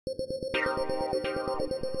Tutorial.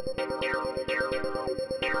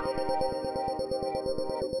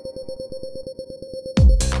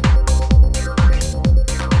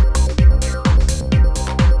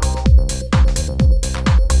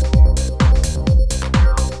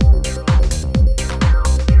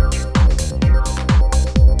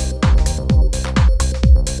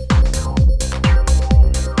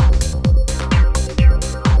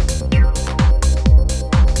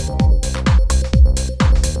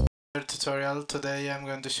 Today I'm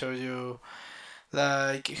going to show you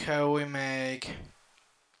like how we make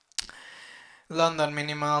London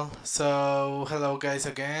minimal. So hello guys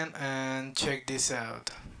again, and check this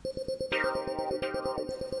out.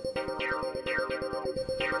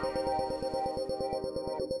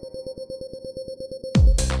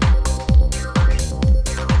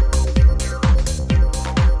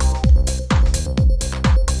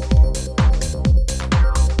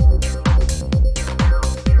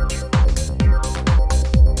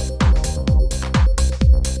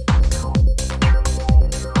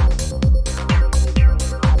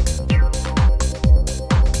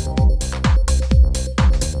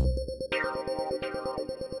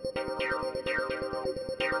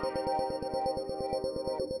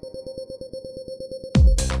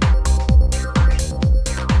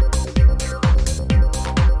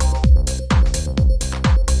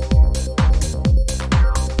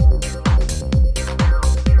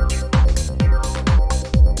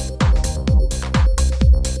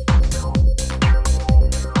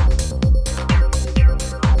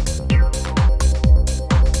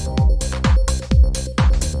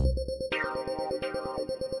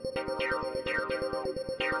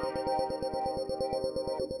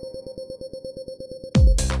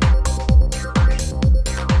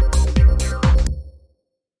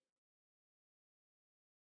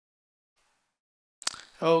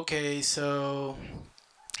 Okay, so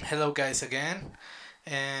hello guys again,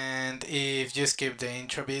 and if you skip the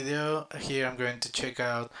intro video, here I'm going to check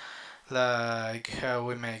out like how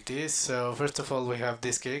we make this. So first of all we have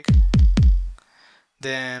this kick,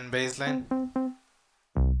 then bassline,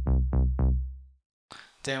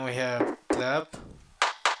 then we have clap,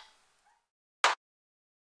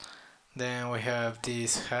 then we have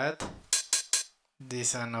this hat,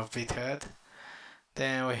 this an offbeat hat,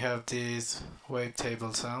 then we have this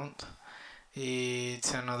wavetable sound.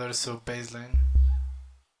 It's another sub bassline.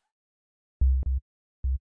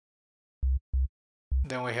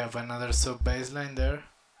 Then we have another sub bassline there.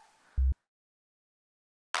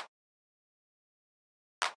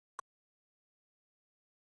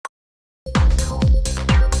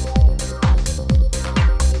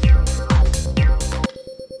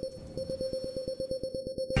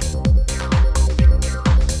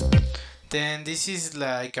 Then this is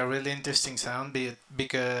like a really interesting sound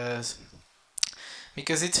because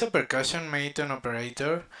it's a percussion made on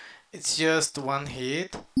operator. It's just one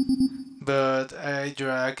hit, but I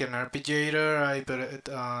drag an arpeggiator, I put it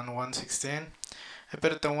on 116. I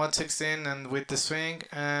put it on 116 and with the swing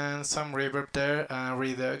and some reverb there and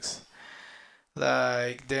redux.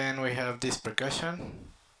 Like then we have this percussion.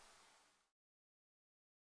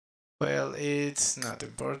 Well, it's not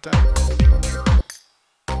important.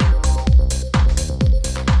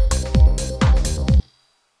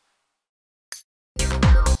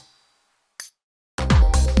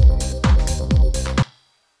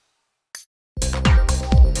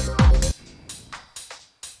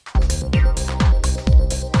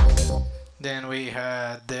 Then we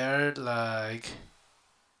had there like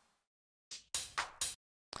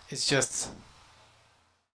it's just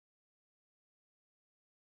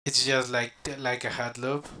like a hat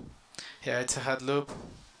loop. Yeah, it's a hat loop.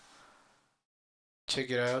 Check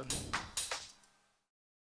it out.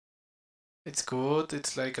 It's good.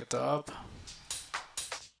 It's like a top.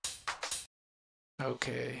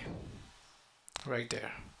 Okay, right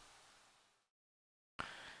there.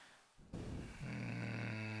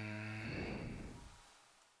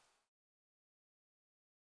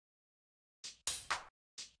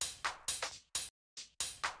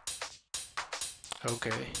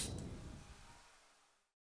 Okay.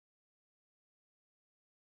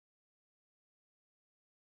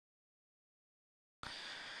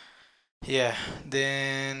 Yeah,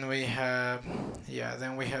 then we have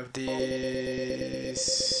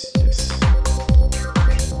this. Yes.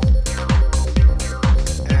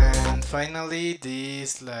 And finally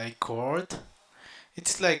this like chord.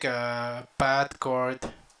 It's like a pad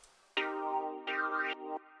chord.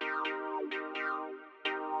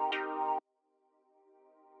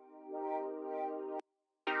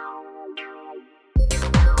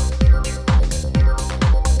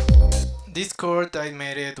 This chord I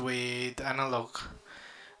made it with analog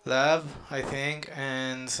lab, I think,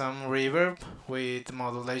 and some reverb with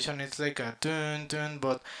modulation. It's like a tune tune,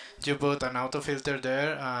 but you put an auto filter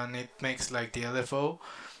there and it makes like the LFO.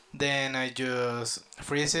 Then I just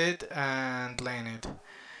freeze it and plane it.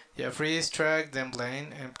 Yeah, freeze track, then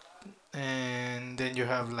plane, and then you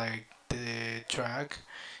have like the track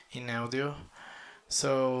in audio.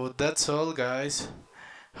 So that's all, guys.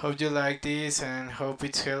 Hope you like this and hope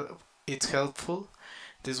it's helpful.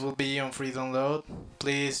 This will be on free download.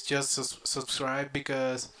 Please just subscribe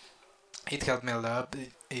because it helped me a lot.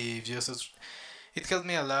 If you it helped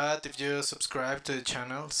me a lot if you subscribe to the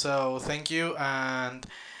channel. So thank you and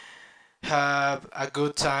have a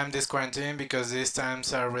good time this quarantine because these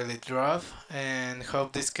times are really rough. And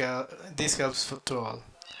hope this helps to all.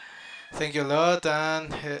 Thank you a lot,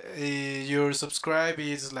 and your subscribe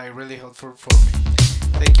is like really helpful for me.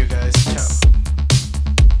 Thank you, guys. Ciao.